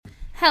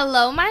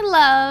Hello, my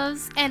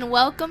loves, and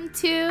welcome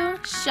to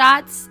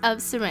Shots of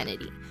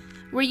Serenity,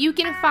 where you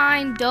can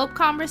find dope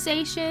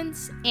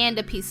conversations and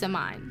a peace of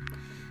mind.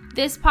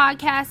 This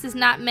podcast is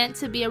not meant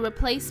to be a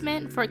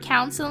replacement for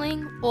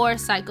counseling or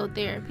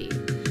psychotherapy.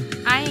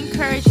 I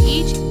encourage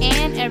each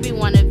and every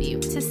one of you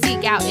to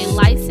seek out a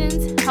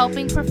licensed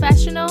helping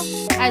professional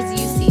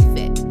as you see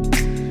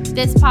fit.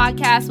 This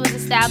podcast was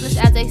established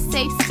as a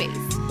safe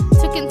space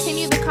to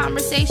continue the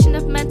conversation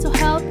of mental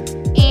health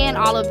and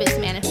all of its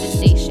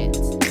manifestations.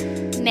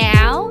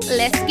 Now,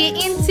 let's get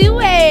into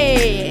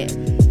it.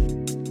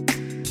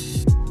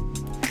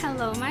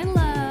 Hello, my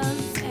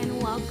loves,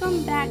 and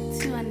welcome back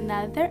to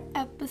another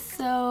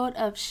episode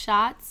of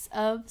Shots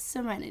of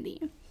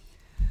Serenity.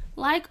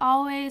 Like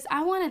always,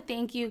 I want to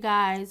thank you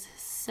guys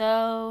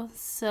so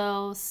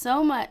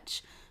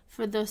much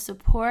for the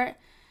support,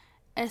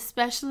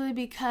 especially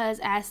because,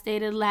 as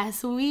stated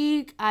last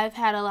week, I've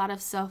had a lot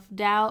of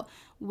self-doubt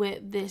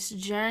with this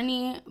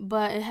journey,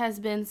 but it has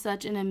been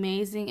such an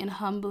amazing and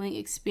humbling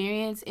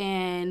experience,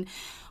 and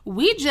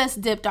we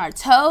just dipped our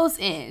toes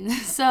in.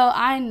 So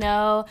I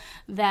know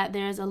that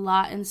there's a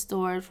lot in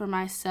store for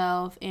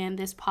myself and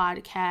this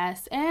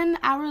podcast and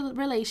our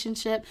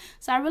relationship,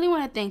 so I really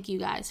want to thank you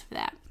guys for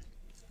that.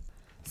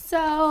 So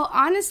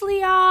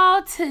honestly,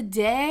 y'all,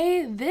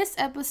 today, this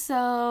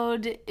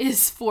episode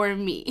is for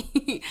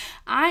me.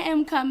 I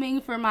am coming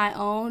for my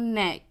own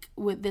neck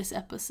with this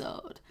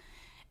episode.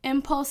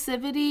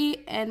 Impulsivity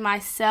and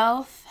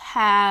myself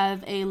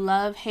have a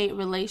love-hate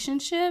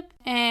relationship,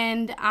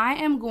 and I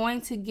am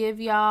going to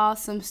give y'all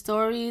some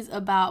stories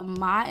about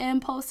my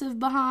impulsive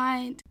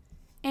behind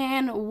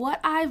and what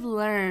I've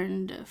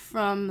learned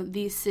from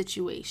these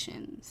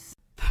situations.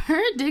 Per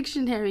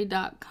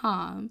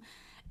dictionary.com,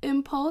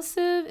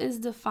 impulsive is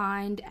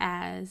defined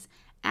as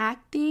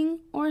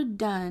acting or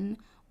done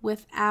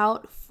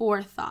without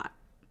forethought.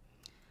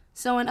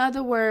 So in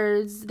other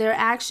words, they're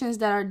actions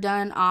that are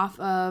done off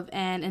of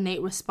an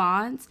innate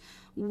response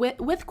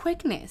with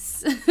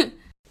quickness.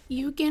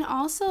 You can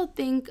also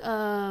think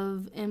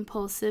of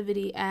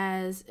impulsivity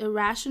as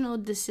irrational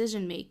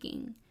decision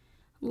making.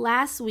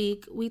 Last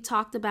week, we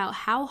talked about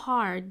how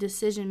hard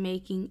decision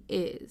making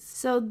is.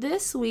 So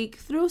this week,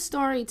 through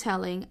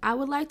storytelling, I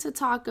would like to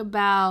talk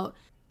about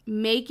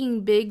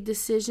making big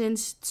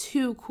decisions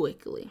too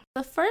quickly.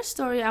 The first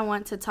story I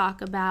want to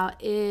talk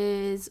about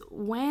is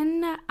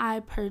when I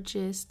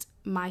purchased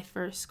my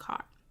first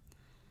car.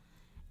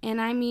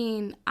 And I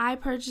mean, I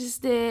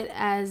purchased it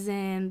as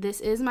in this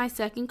is my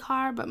second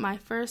car, but my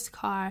first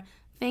car,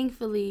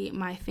 thankfully,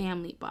 my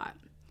family bought.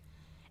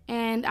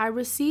 And I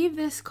received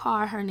this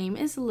car, her name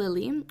is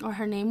Lily, or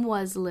her name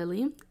was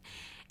Lily,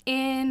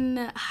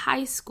 in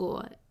high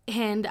school.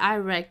 And I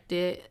wrecked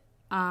it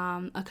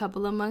a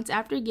couple of months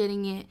after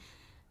getting it.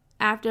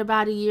 After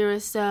about a year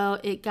or so,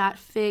 it got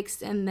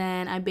fixed, and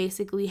then I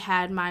basically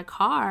had my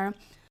car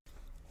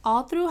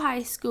all through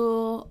high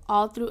school,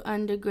 all through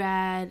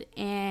undergrad,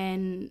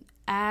 and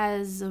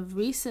as of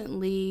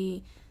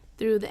recently,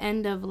 through the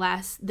end of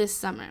this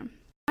summer.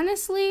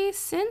 Honestly,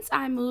 since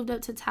I moved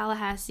up to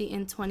Tallahassee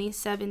in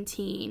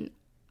 2017,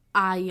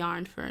 I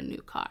yearned for a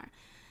new car.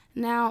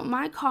 Now,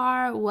 my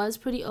car was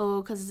pretty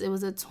old because it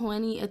was a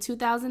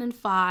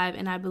 2005,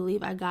 and I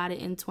believe I got it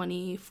in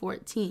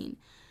 2014.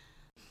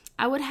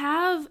 I would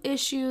have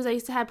issues. I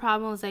used to have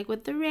problems like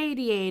with the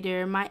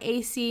radiator. My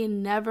AC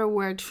never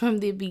worked from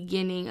the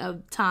beginning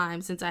of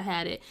time since I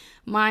had it.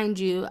 Mind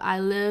you,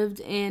 I lived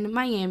in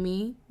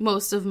Miami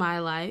most of my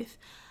life.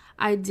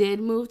 I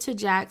did move to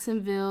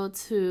Jacksonville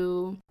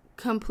to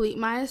complete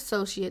my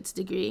associate's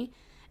degree,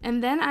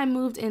 and then I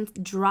moved in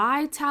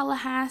dry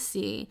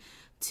Tallahassee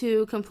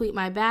to complete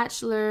my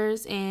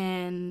bachelor's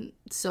and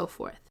so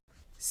forth.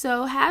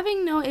 So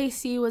having no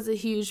AC was a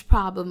huge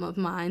problem of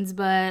mine,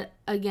 but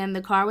again,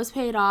 the car was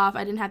paid off.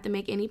 I didn't have to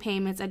make any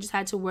payments. I just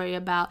had to worry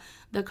about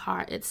the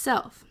car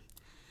itself.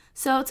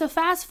 So to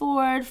fast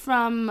forward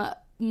from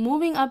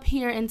moving up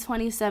here in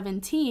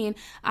 2017,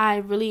 I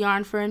really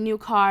yearned for a new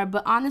car,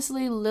 but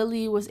honestly,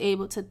 Lily was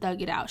able to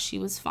thug it out. She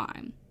was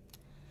fine.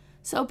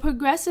 So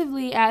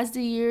progressively, as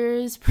the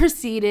years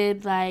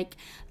proceeded,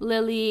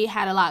 Lily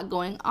had a lot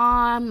going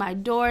on. My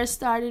doors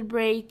started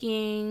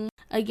breaking.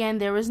 Again,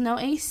 there was no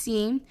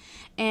AC,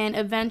 and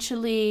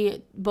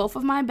eventually both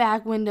of my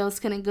back windows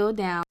couldn't go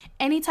down.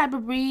 Any type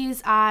of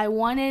breeze I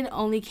wanted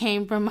only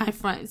came from my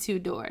front two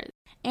doors.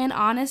 And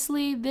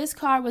honestly, this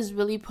car was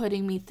really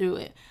putting me through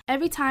it.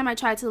 Every time I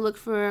tried to look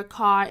for a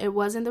car, it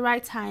wasn't the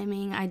right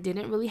timing. I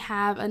didn't really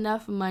have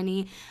enough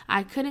money.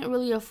 I couldn't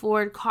really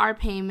afford car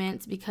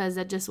payments because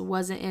that just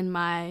wasn't in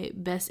my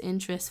best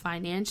interest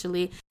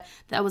financially.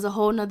 That was a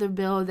whole nother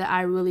bill that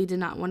I really did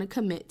not want to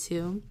commit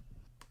to.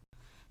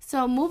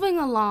 So moving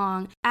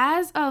along,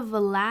 as of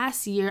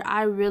last year,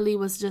 I really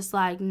was just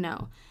like,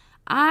 no,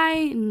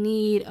 I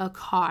need a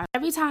car.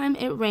 Every time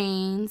it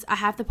rains, I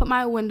have to put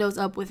my windows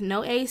up with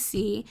no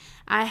AC.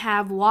 I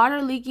have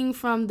water leaking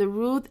from the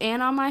roof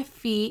and on my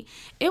feet.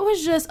 It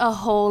was just a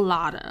whole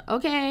lotta,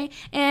 okay?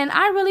 And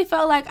I really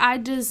felt like I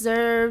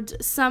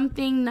deserved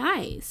something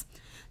nice.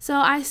 So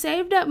I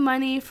saved up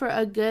money for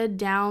a good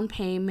down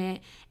payment,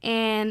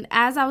 and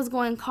as I was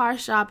going car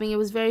shopping, it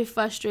was very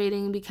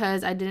frustrating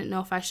because I didn't know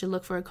if I should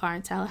look for a car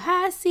in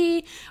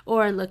Tallahassee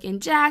or look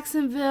in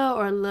Jacksonville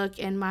or look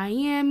in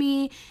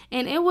Miami,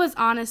 and it was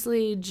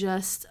honestly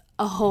just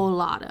a whole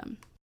lot of,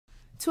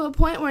 to a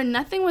point where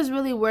nothing was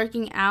really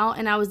working out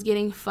and I was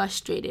getting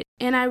frustrated.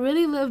 And I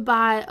really live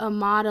by a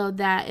motto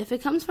that if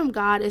it comes from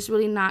God, it's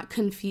really not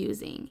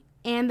confusing.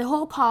 And the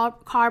whole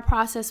car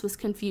process was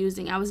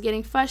confusing. I was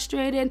getting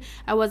frustrated.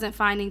 I wasn't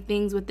finding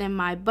things within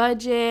my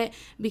budget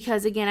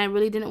because, again, I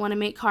really didn't want to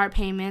make car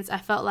payments. I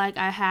felt like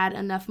I had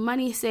enough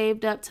money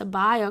saved up to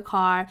buy a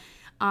car,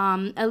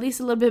 at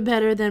least a little bit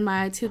better than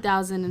my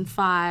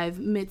 2005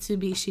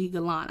 Mitsubishi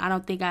Galant. I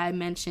don't think I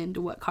mentioned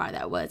what car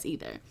that was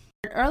either.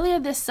 Earlier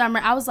this summer,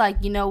 I was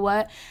like, you know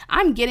what?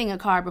 I'm getting a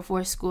car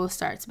before school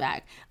starts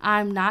back.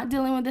 I'm not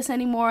dealing with this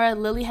anymore.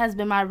 Lily has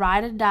been my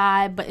ride or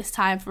die, but it's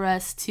time for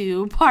us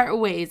to part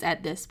ways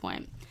at this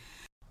point.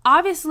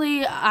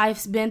 Obviously,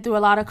 I've been through a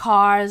lot of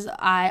cars.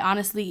 I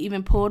honestly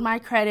even pulled my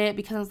credit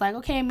because I was like,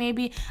 okay,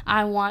 maybe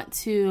I want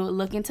to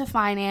look into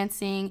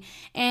financing.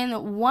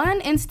 In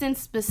one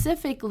instance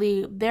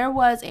specifically, there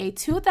was a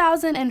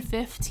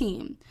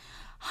 2015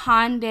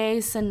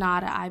 Hyundai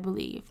Sonata, I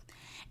believe.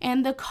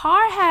 And the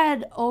car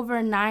had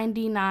over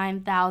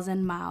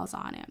 99,000 miles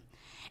on it.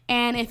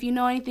 And if you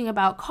know anything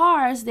about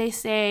cars, they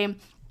say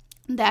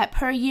that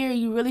per year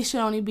you really should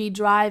only be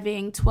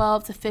driving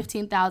 12 to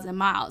 15,000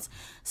 miles.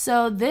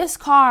 So this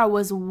car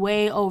was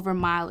way over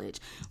mileage.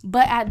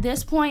 But at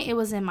this point, it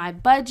was in my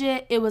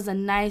budget. It was a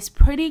nice,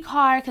 pretty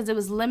car because it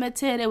was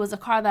limited. It was a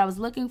car that I was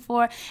looking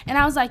for. And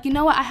I was like, you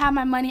know what? I have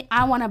my money.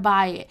 I want to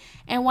buy it.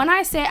 And when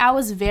I say I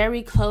was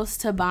very close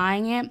to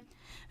buying it,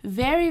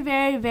 very,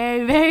 very,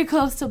 very, very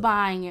close to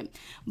buying it.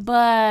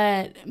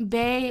 But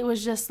Bae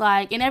was just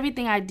like, in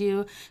everything I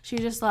do,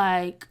 she's just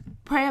like,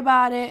 pray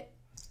about it.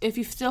 If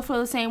you still feel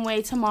the same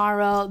way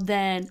tomorrow,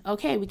 then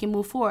okay, we can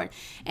move forward.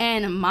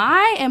 And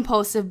my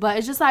impulsive butt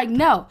is just like,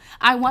 no,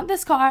 I want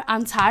this car.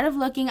 I'm tired of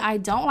looking. I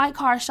don't like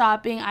car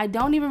shopping. I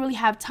don't even really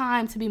have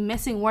time to be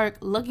missing work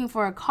looking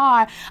for a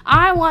car.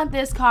 I want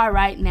this car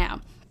right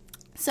now.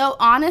 So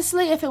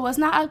honestly, if it was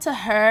not up to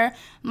her,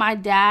 my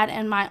dad,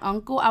 and my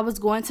uncle, I was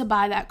going to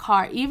buy that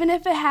car. Even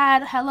if it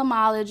had hella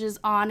mileages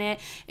on it,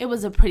 it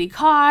was a pretty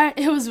car,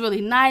 it was really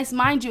nice.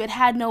 Mind you, it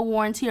had no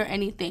warranty or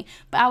anything,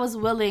 but I was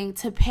willing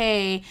to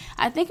pay,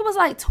 I think it was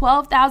like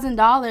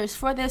 $12,000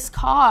 for this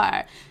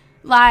car.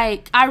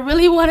 Like, I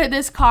really wanted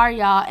this car,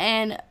 y'all,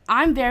 and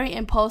I'm very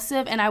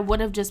impulsive, and I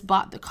would have just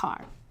bought the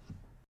car.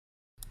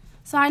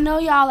 So I know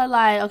y'all are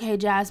like, okay,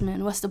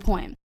 Jasmine, what's the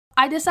point?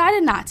 I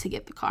decided not to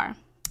get the car.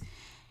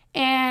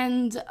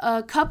 And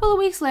a couple of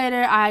weeks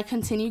later, I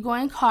continued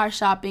going car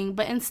shopping,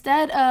 but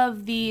instead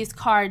of these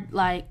car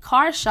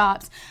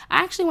shops,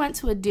 I actually went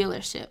to a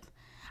dealership.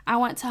 I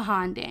went to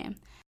Hyundai.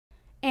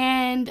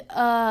 And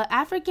an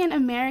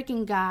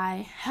African-American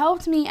guy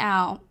helped me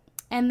out,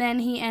 and then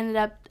he ended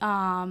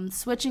up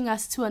switching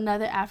us to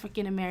another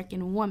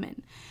African-American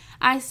woman.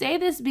 I say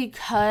this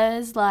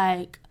because,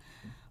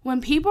 when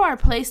people are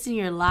placed in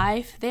your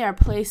life, they are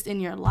placed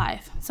in your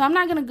life. So I'm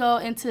not going to go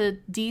into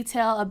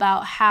detail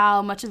about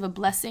how much of a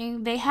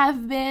blessing they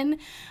have been,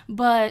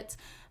 but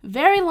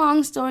very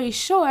long story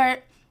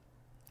short,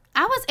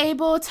 I was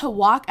able to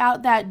walk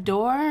out that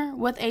door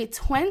with a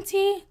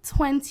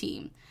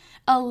 2020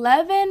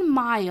 11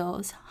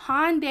 miles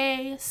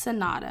Hyundai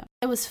Sonata.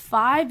 It was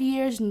 5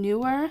 years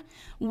newer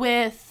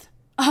with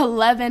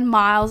 11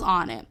 miles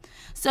on it.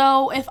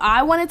 So if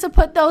I wanted to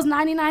put those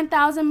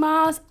 99,000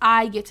 miles,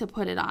 I get to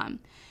put it on.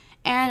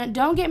 And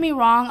don't get me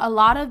wrong, a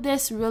lot of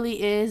this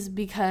really is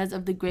because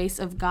of the grace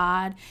of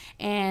God.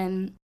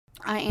 And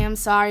I am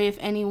sorry if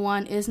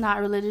anyone is not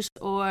religious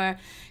or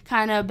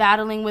kind of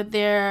battling with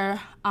their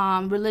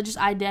religious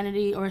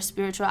identity or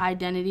spiritual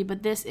identity,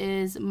 but this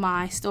is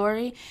my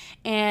story.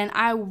 And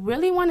I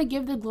really want to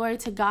give the glory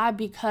to God,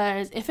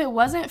 because if it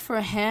wasn't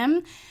for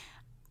him,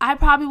 I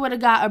probably would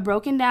have got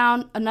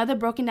another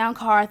broken down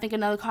car. I think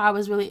another car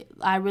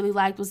I really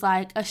liked was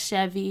like a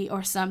Chevy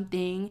or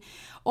something.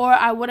 Or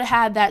I would have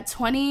had that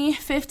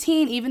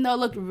 2015, even though it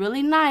looked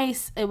really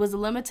nice, it was a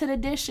limited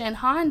edition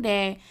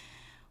Hyundai.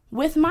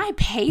 With my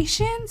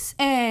patience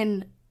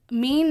and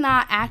me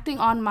not acting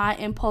on my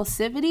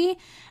impulsivity,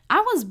 I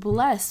was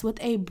blessed with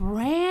a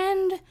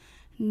brand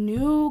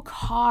new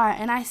car.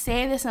 And I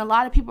say this, and a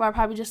lot of people are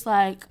probably just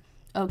like,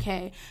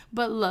 okay,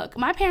 but look,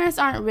 my parents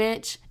aren't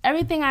rich.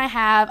 Everything I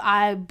have,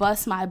 I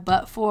bust my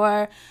butt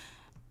for.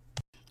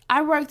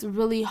 I worked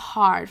really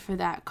hard for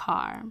that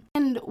car.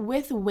 And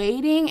with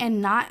waiting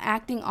and not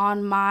acting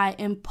on my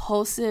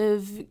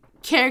impulsive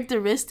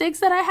characteristics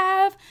that I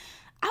have,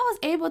 I was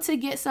able to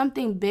get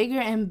something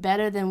bigger and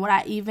better than what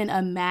I even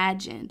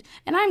imagined.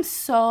 And I'm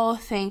so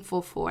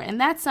thankful for it.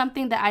 And that's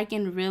something that I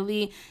can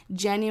really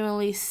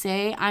genuinely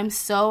say I'm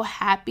so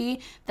happy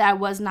that I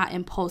was not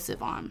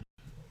impulsive on.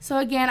 So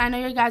again, I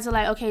know you guys are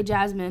like, okay,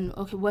 Jasmine,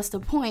 okay, what's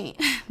the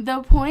point? The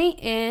point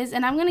is,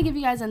 and I'm going to give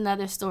you guys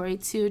another story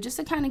too, just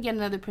to kind of get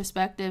another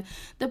perspective.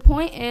 The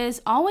point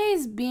is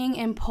always being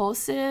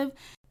impulsive,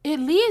 it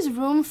leaves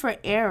room for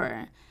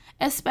error,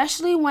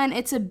 especially when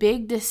it's a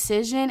big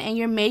decision and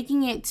you're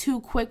making it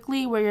too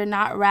quickly where you're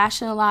not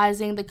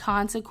rationalizing the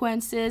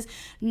consequences,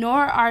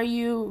 nor are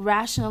you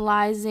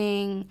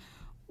rationalizing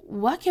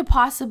what could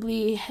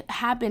possibly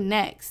happen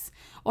next,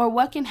 or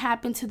what can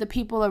happen to the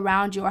people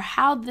around you, or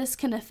how this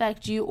can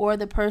affect you or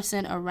the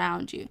person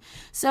around you.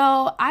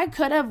 So I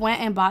could have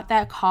went and bought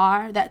that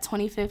car, that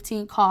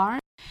 2015 car,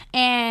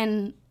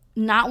 and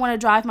not want to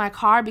drive my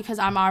car because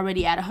I'm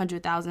already at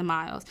 100,000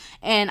 miles,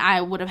 and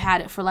I would have had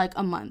it for like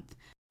a month.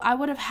 I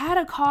would have had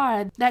a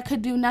car that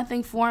could do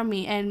nothing for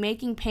me, and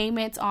making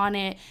payments on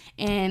it,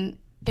 and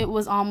it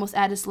was almost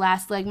at its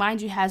last leg.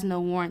 Mind you, has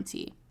no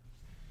warranty.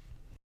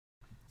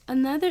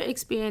 Another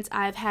experience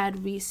I've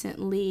had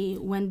recently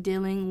when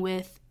dealing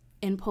with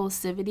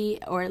impulsivity,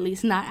 or at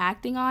least not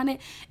acting on it,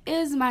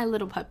 is my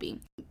little puppy.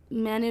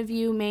 Many of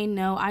you may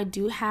know I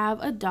do have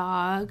a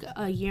dog,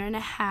 a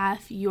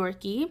 1.5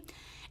 Yorkie,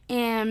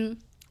 and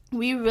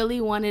we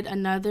really wanted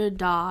another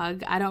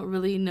dog. I don't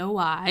really know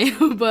why,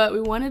 but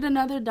we wanted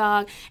another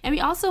dog, and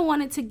we also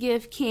wanted to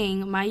give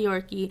King, my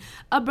Yorkie,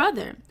 a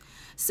brother.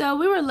 So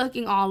we were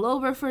looking all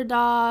over for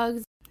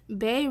dogs.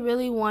 Bae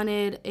really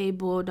wanted a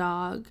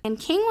bulldog, and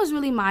King was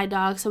really my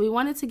dog, so we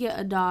wanted to get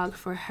a dog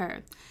for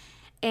her.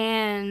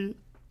 And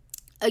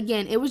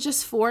again, it was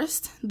just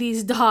forced.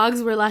 These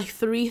dogs were like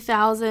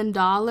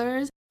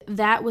 $3,000.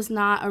 That was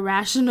not a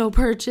rational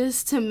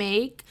purchase to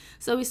make.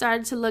 So we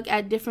started to look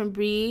at different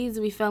breeds.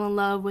 We fell in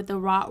love with a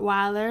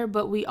Rottweiler,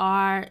 but we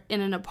are in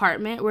an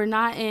apartment. We're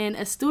not in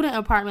a student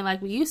apartment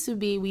like we used to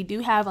be. We do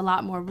have a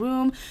lot more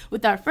room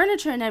with our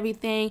furniture and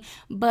everything,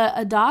 but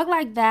a dog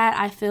like that,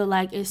 I feel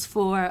like, is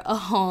for a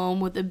home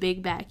with a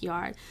big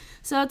backyard.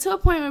 So to a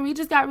point where we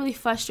just got really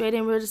frustrated,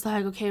 and we were just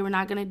like, okay, we're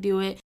not going to do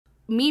it.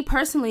 Me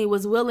personally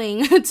was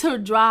willing to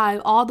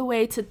drive all the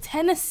way to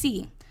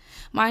Tennessee.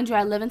 Mind you,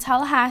 I live in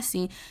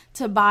Tallahassee,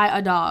 to buy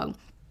a dog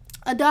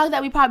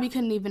that we probably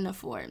couldn't even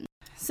afford.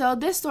 So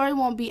this story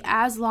won't be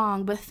as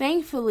long, but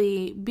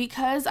thankfully,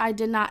 because I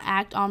did not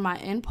act on my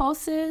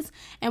impulses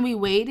and we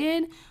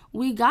waited,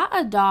 we got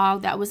a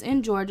dog that was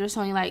in Georgia, so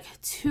only like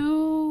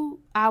 2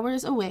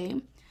 hours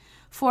away,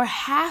 for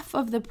half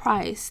of the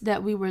price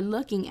that we were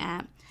looking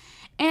at.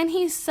 And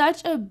he's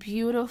such a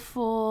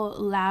beautiful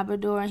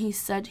Labrador, and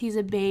he's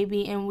a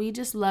baby, and we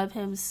just love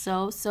him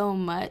so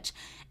much.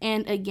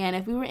 And again,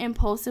 if we were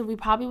impulsive, we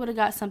probably would have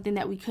got something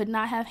that we could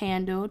not have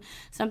handled,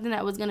 something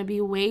that was going to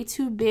be way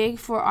too big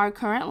for our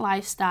current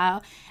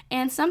lifestyle,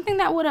 and something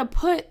that would have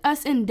put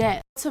us in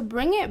debt. To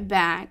bring it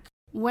back,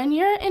 when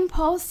you're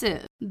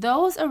impulsive,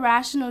 those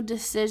irrational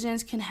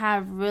decisions can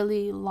have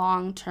really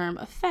long-term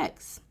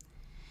effects.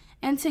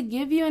 And to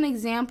give you an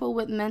example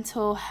with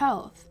mental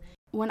health,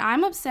 when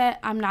I'm upset,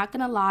 I'm not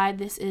going to lie,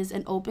 this is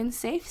an open,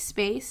 safe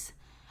space.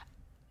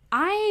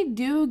 I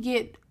do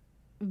get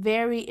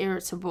very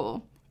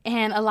irritable.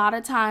 And a lot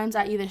of times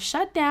I either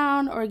shut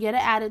down or get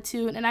an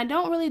attitude. And I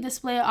don't really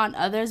display it on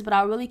others, but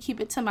I'll really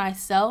keep it to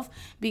myself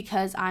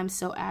because I'm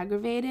so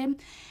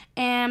aggravated.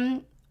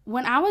 And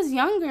when I was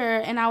younger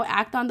and I would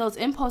act on those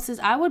impulses,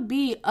 I would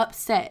be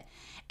upset.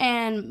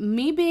 And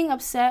me being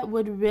upset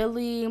would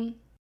really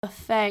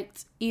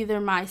affect either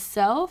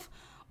myself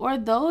or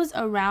those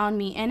around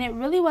me, and it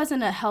really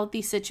wasn't a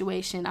healthy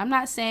situation. I'm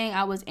not saying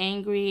I was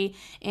angry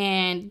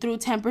and threw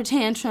temper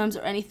tantrums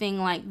or anything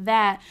like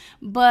that,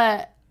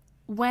 but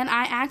when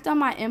I act on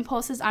my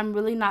impulses, I'm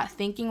really not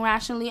thinking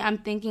rationally. I'm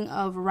thinking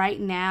of right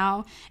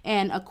now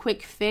and a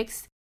quick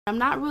fix. I'm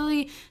not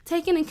really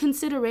taking in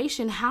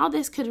consideration how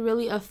this could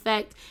really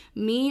affect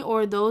me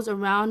or those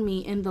around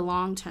me in the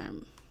long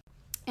term.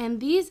 And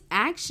these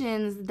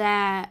actions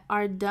that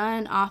are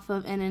done off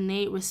of an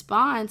innate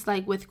response,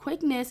 like with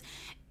quickness,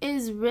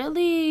 is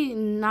really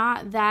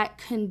not that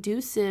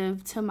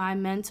conducive to my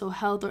mental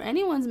health or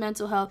anyone's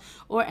mental health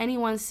or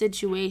anyone's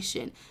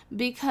situation.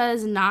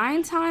 Because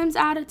 9 times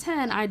out of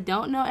 10, I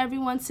don't know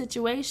everyone's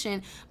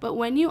situation, but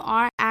when you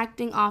are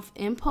acting off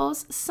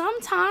impulse,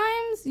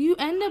 sometimes you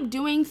end up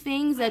doing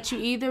things that you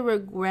either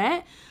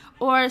regret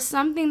or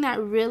something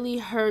that really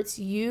hurts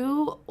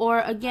you or,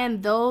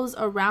 again, those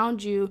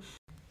around you.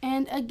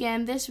 And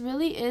again, this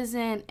really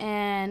isn't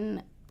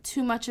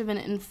too much of an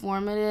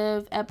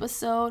informative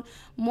episode,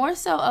 more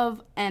so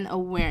of an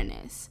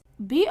awareness.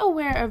 Be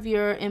aware of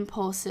your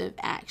impulsive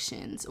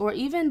actions or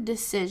even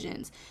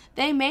decisions.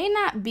 They may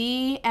not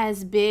be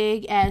as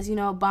big as,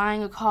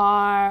 buying a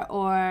car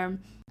or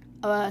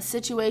a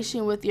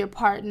situation with your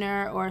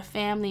partner or a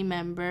family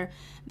member.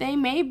 They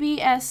may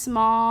be as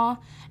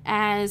small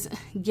as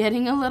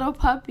getting a little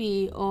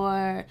puppy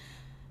or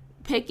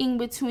picking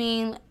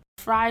between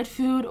fried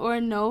food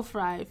or no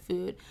fried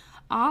food.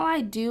 All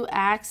I do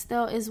ask,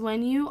 though, is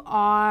when you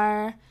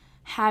are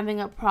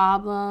having a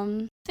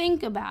problem,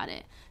 think about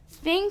it.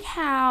 Think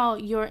how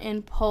your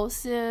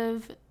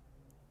impulsive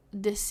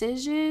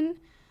decision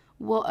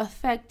will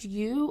affect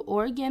you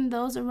or again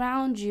those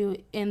around you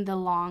in the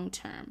long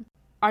term?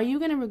 Are you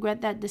going to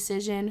regret that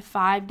decision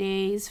 5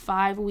 days,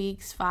 5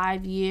 weeks,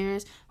 5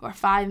 years, or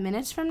 5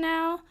 minutes from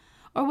now?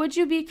 Or would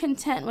you be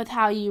content with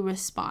how you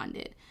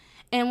responded?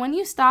 And when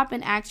you stop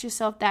and ask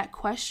yourself that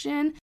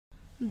question,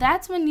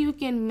 that's when you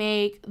can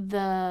make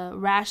the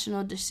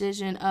rational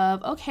decision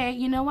of, okay,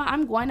 you know what,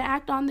 I'm going to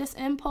act on this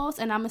impulse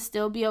and I'm going to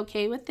still be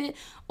okay with it.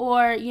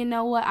 Or, you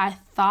know what, I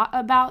thought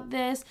about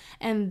this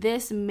and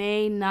this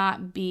may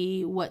not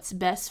be what's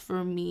best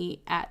for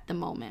me at the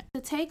moment.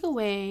 The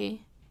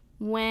takeaway,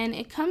 when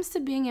it comes to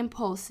being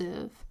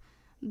impulsive,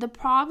 the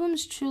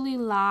problems truly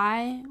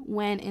lie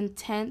when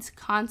intense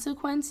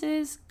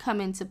consequences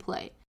come into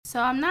play. So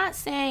I'm not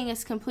saying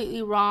it's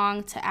completely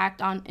wrong to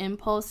act on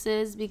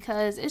impulses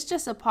because it's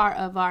just a part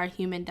of our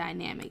human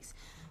dynamics.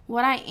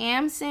 What I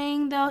am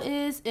saying though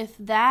is if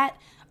that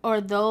or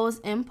those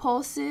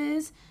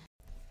impulses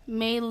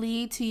may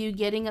lead to you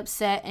getting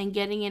upset and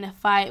getting in a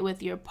fight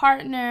with your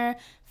partner,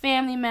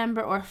 family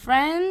member, or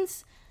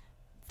friends,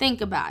 think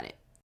about it.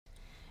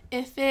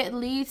 If it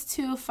leads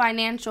to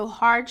financial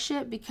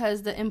hardship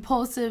because the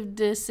impulsive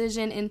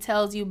decision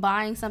entails you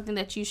buying something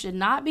that you should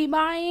not be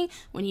buying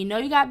when you know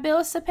you got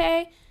bills to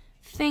pay,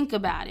 think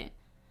about it.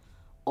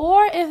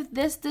 Or if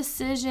this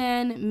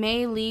decision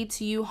may lead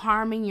to you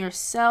harming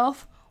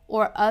yourself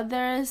or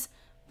others,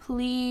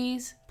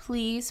 please,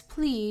 please,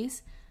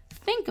 please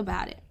think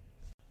about it.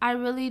 I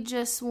really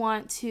just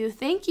want to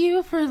thank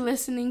you for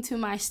listening to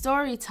my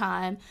story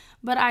time,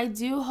 but I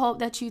do hope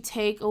that you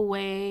take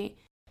away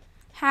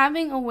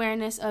having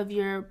awareness of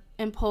your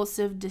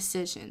impulsive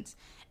decisions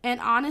and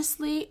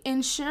honestly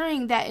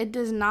ensuring that it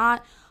does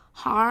not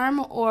harm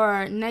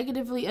or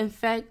negatively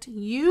affect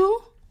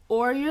you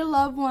or your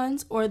loved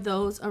ones or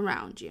those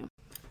around you.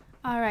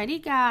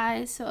 Alrighty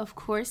guys, so of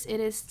course it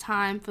is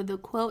time for the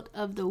quote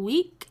of the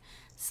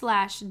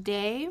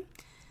week/day.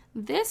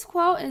 This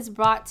quote is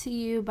brought to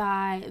you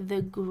by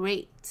the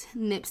great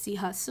Nipsey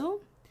Hussle.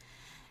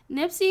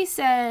 Nipsey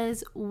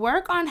says,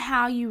 "Work on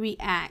how you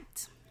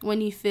react when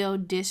you feel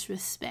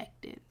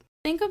disrespected."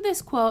 Think of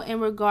this quote in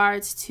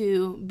regards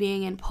to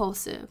being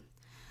impulsive.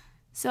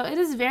 So it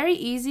is very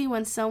easy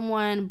when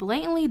someone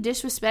blatantly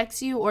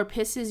disrespects you or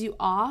pisses you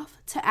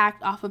off to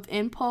act off of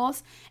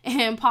impulse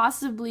and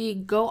possibly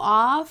go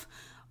off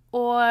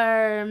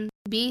or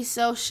be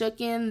so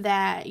shooken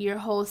that your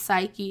whole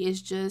psyche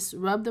is just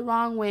rubbed the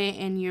wrong way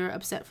and you're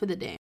upset for the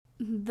day.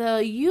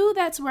 The you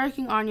that's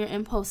working on your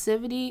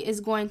impulsivity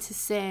is going to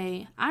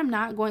say, I'm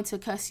not going to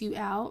cuss you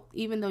out,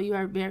 even though you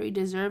are very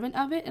deserving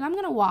of it, and I'm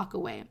going to walk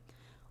away.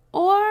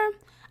 Or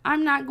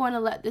I'm not going to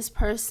let this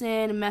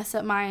person mess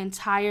up my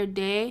entire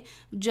day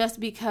just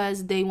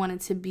because they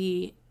wanted to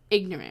be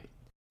ignorant.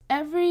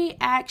 Every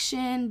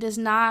action does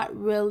not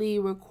really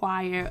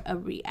require a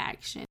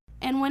reaction.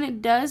 And when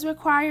it does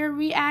require a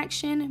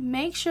reaction,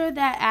 make sure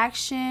that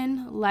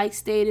action, like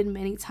stated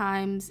many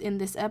times in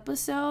this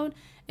episode,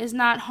 is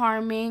not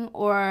harming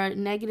or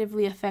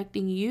negatively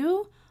affecting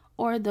you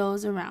or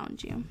those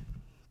around you.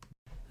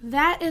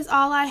 That is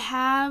all I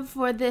have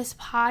for this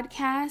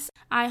podcast.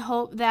 I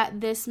hope that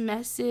this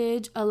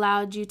message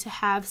allowed you to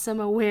have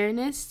some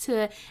awareness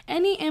to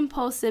any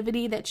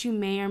impulsivity that you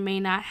may or may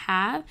not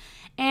have.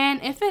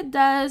 And if it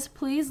does,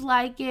 please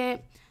like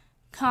it,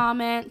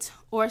 comment,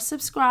 or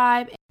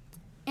subscribe,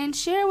 and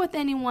share with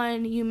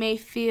anyone you may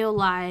feel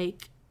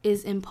like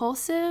is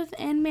impulsive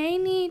and may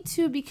need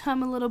to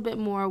become a little bit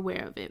more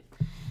aware of it.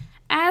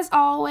 As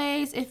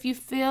always, if you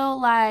feel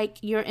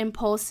like your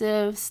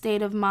impulsive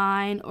state of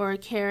mind or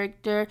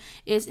character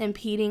is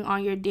impeding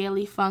on your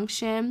daily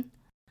function,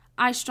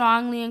 I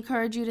strongly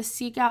encourage you to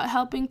seek out a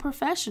helping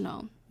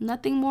professional.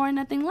 Nothing more,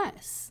 nothing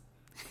less.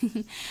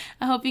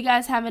 I hope you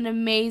guys have an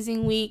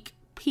amazing week.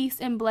 Peace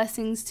and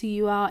blessings to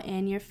you all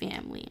and your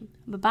family.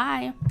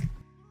 Bye-bye.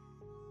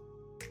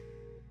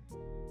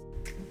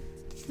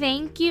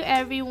 Thank you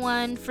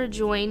everyone for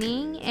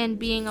joining and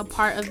being a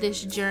part of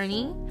this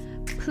journey.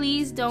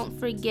 Please don't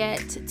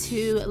forget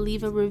to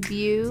leave a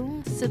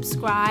review,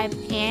 subscribe,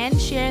 and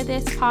share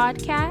this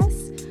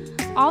podcast.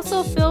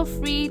 Also, feel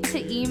free to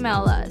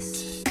email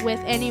us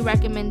with any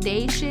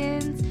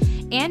recommendations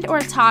and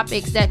or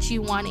topics that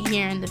you want to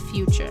hear in the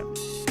future.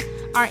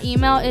 Our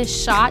email is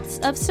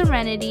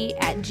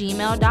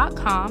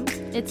shotsofserenity@gmail.com.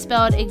 It's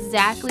spelled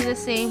exactly the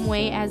same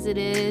way as it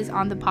is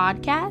on the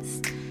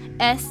podcast.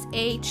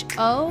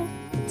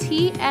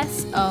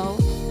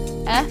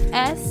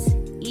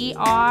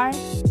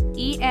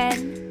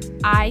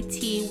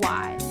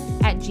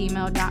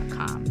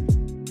 SHOTSOFSERENITY@gmail.com.